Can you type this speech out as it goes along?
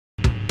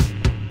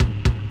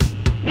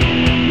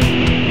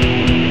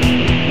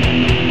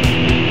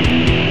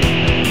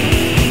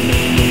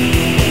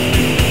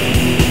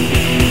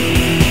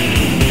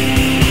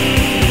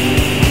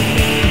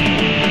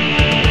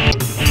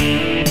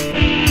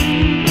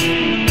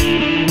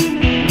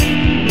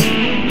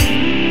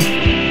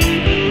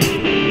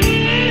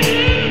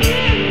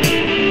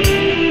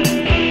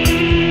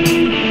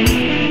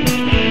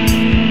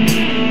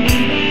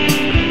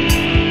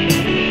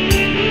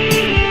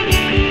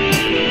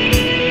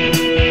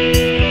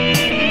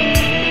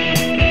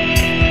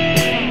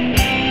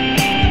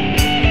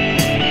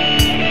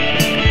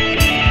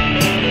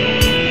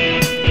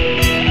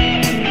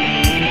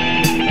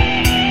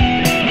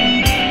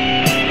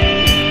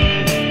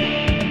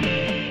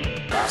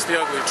It's The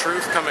Ugly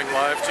Truth coming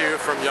live to you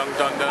from Young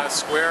Dundas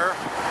Square.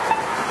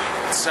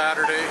 It's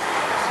Saturday,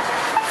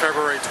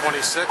 February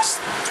 26th,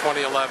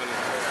 2011.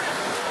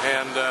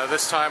 And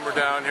this time we're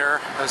down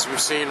here, as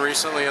we've seen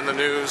recently in the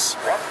news.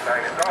 There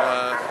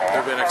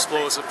have been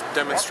explosive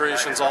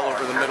demonstrations all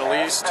over the Middle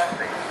East,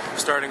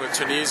 starting with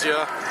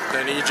Tunisia,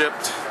 then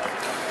Egypt.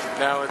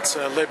 Now it's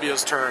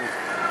Libya's turn.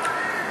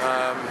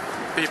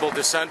 People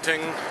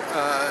dissenting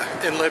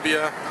in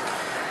Libya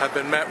have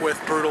been met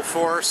with brutal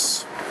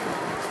force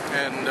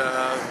and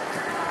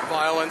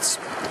violence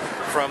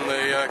from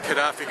the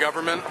Gaddafi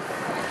government.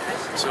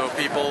 So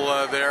people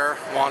there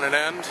want an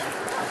end.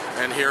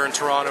 And here in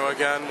Toronto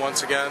again,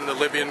 once again, the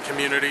Libyan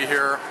community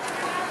here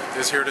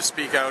is here to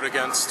speak out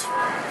against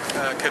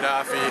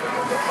Gaddafi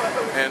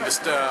and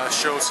just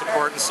show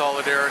support and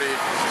solidarity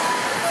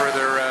for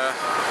their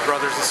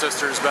brothers and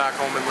sisters back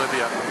home in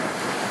Libya.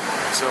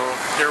 So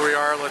here we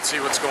are, let's see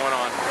what's going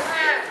on.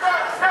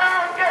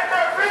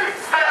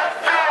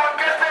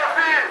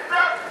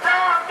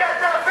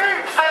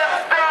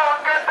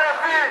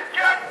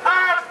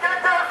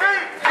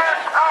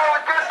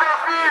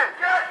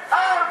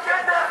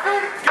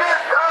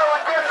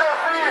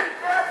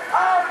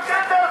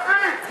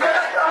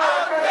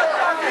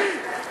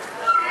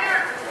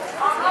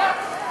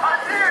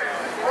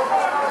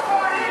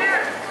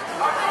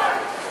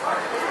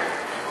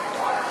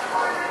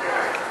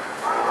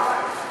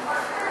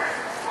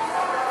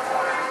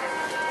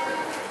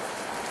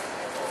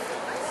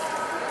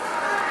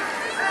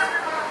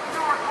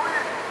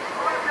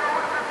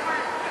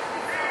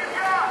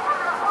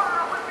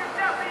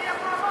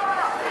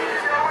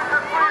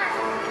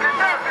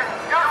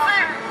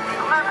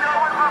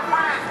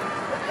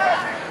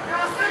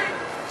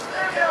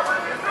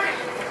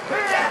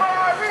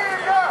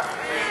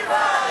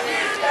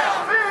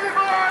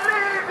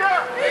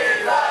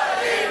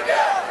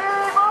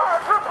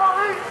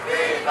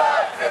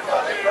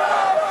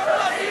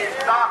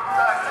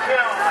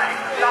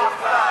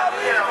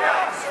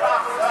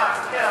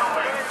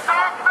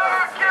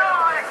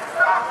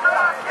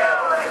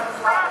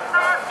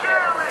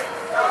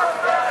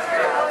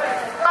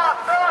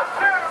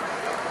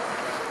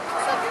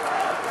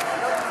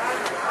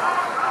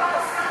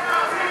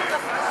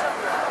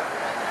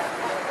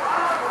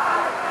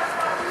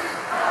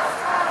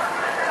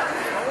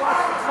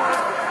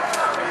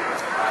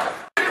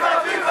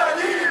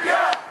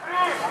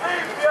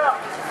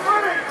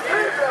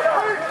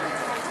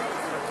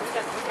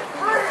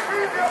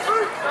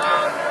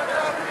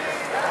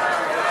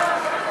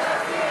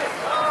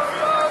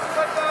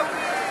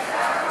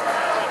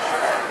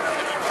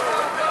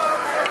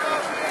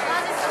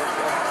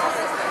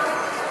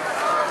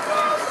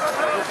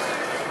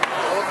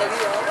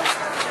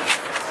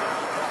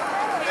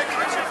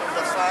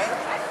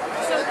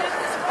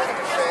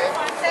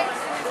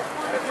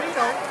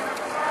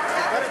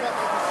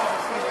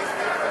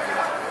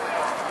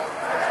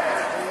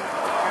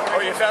 Oh,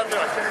 you found it?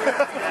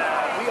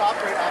 We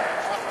operate off,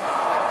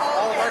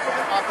 all of our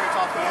equipment operates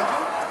off the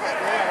engine.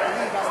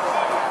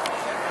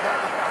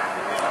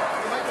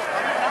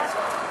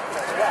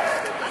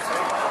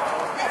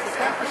 You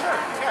can for sure.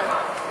 You can.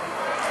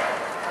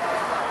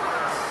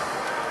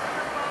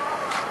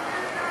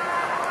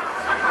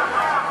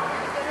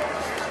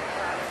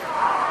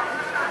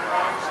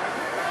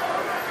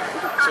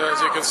 So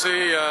as you can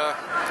see,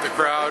 the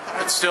crowd,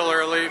 it's still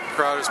early, the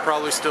crowd is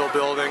probably still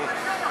building,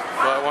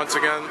 but once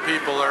again,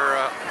 people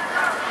are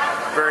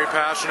very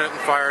passionate and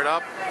fired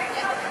up.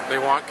 They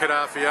want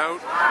Gaddafi out,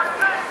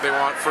 they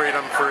want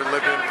freedom for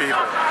Libyan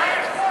people.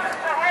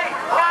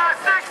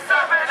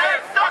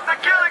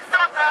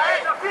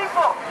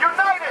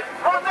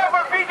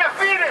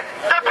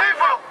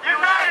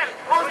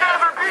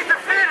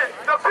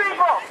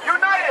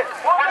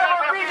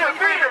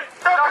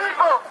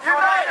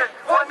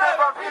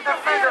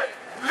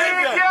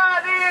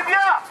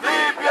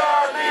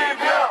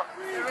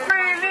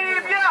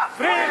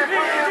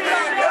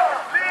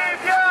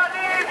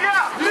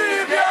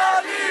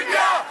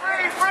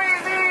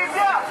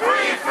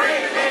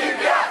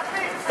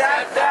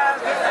 That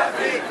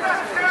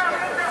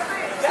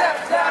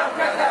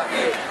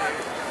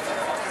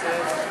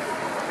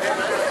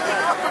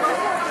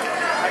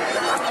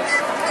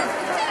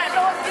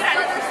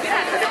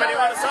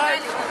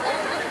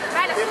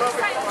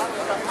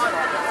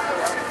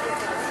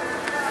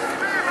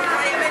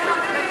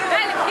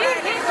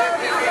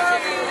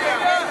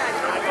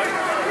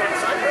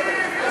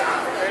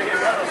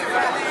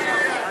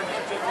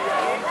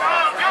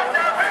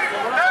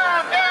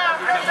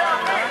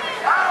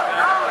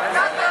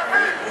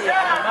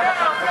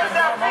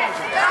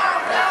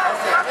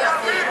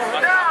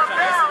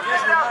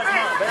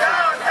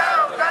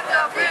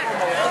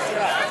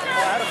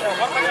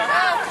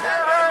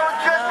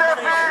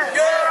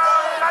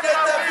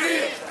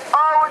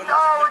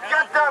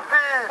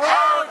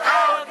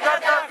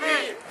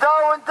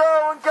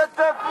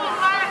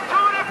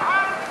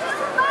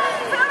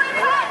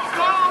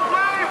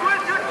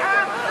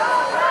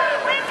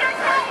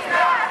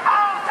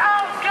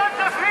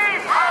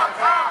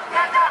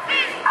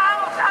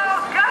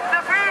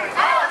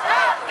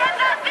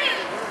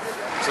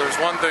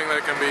one thing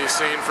that can be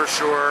seen for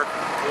sure.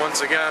 Once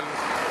again,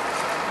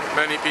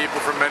 many people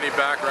from many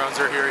backgrounds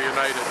are here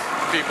united.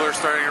 People are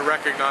starting to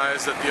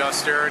recognize that the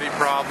austerity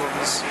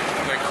problems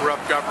and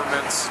corrupt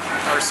governments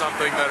are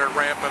something that are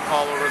rampant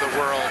all over the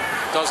world.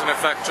 It doesn't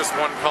affect just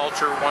one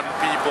culture, one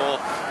people,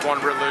 one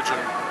religion.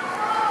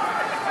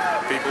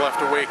 People have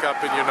to wake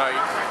up and unite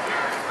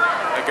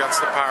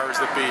against the powers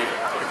that be,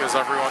 because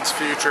everyone's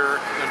future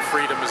and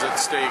freedom is at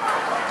stake.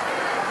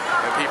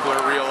 And people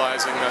are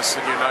realizing this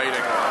and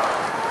uniting,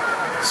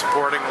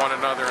 supporting one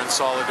another in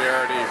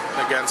solidarity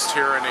against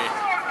tyranny.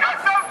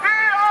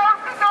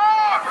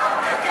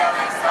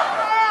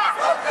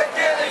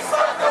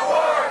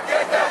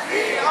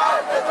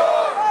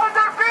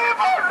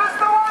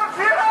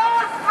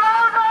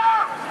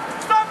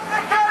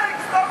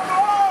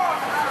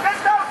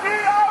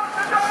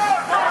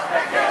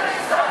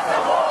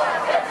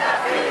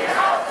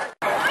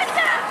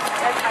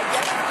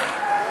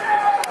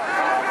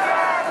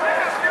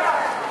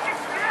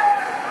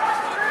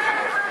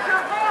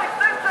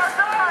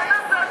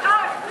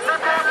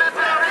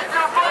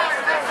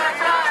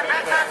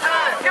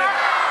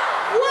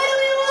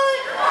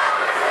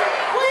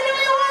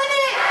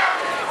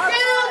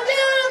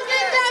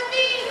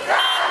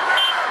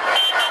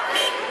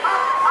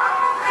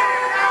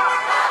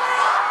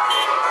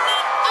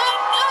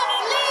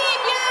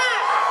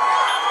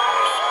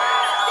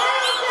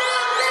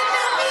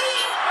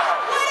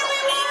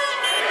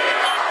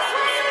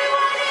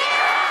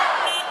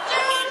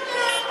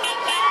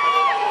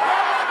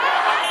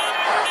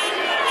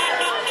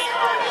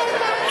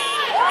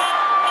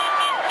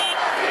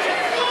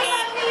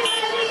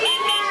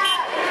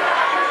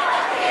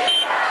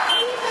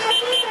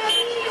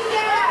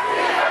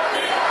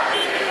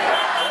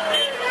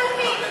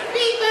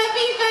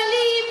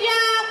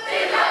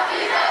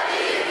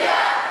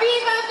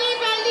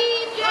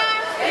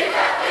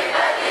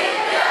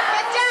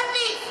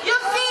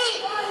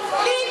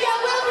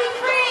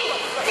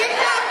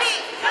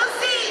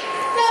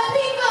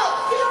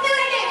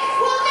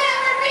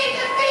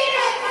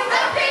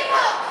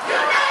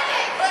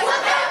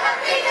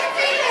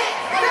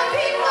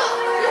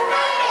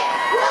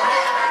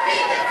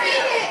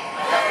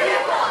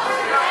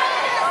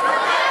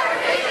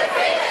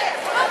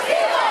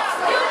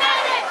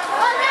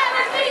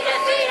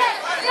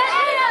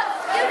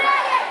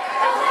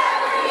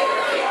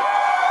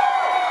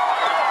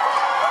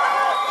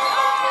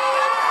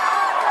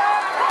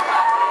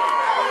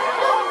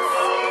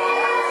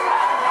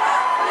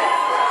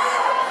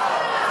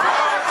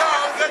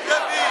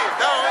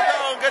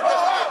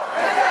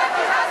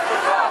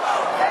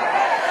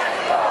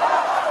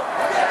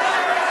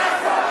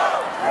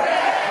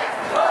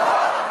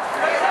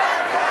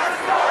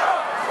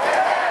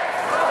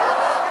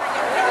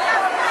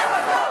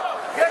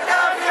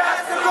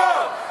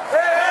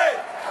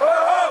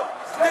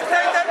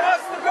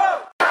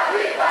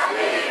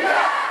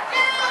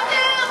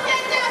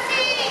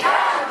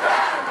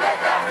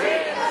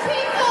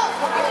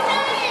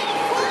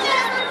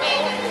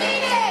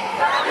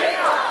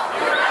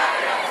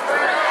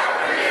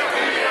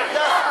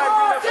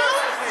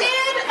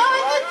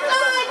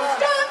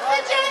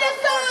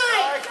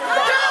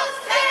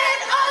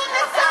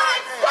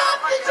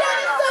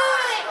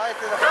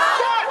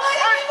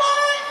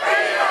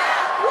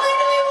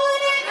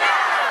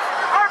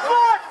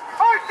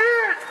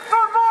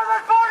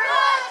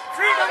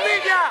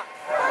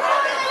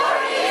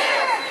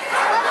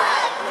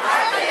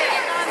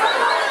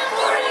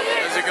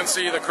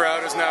 See, the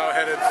crowd is now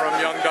headed from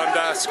young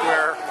Dundas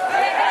Square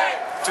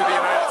to the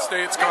United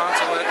States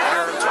Consulate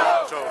here in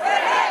Toronto.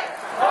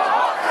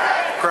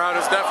 The crowd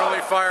is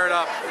definitely fired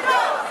up.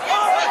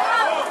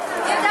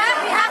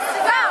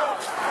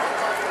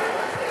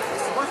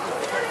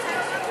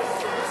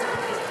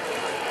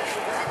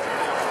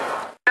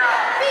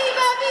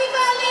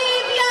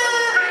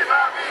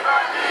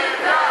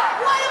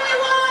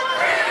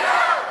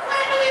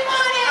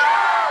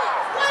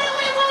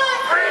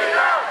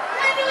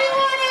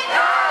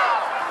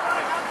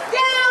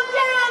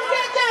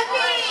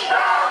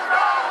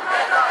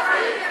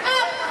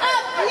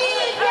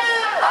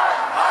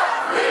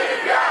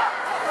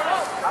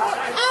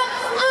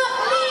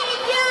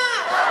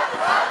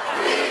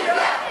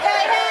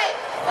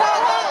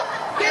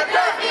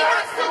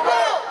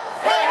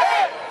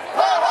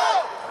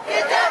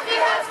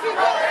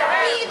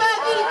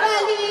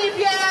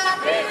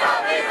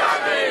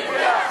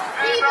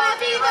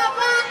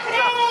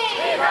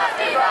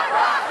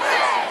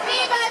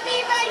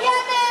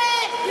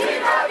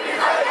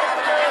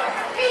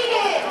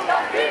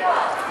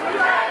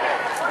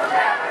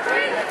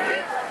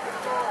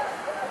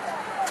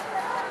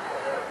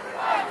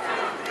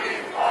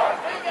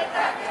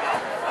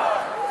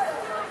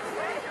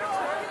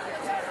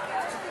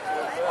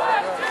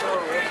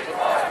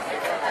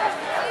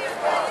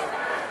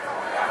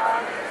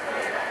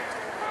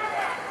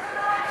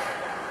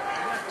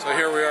 So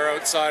here we are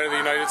outside of the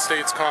United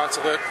States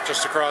Consulate,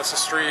 just across the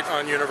street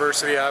on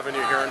University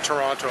Avenue here in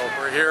Toronto.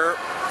 We're here,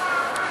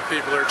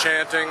 people are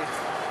chanting,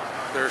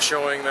 they're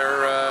showing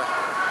their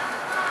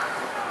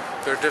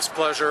their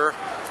displeasure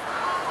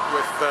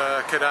with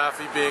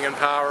Gaddafi being in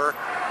power.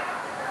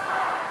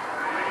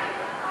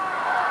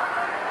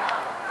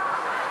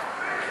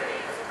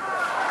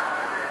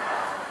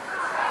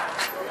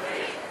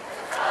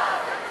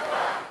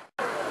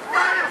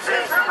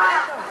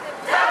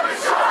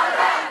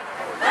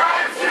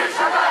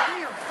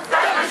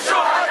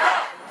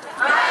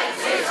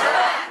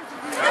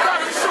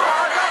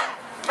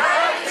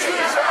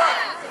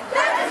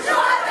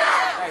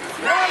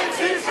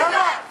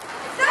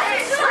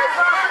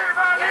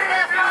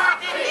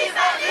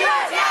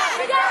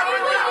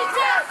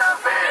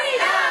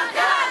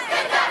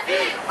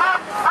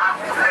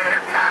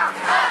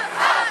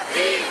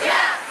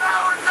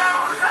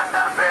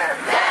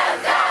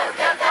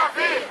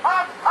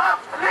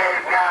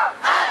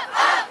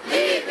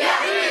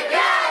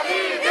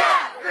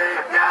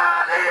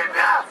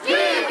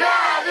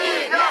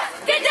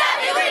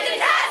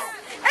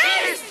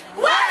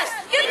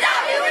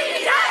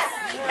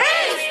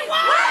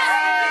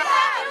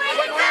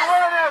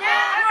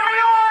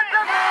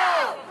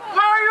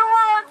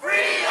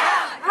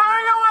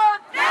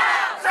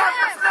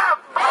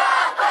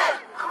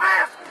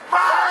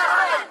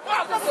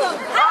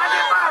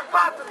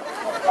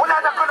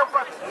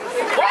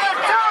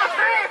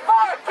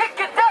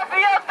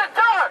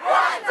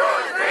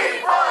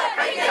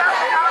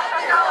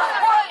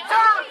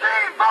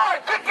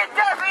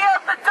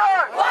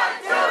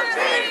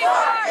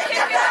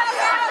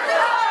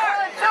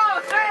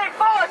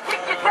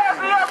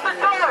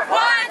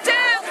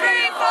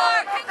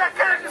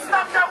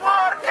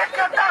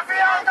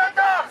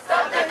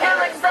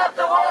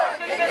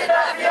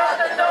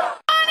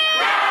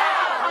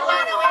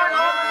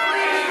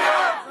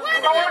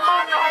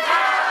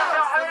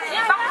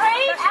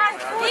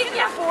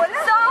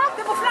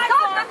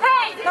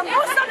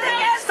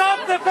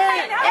 Stop the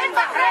pain!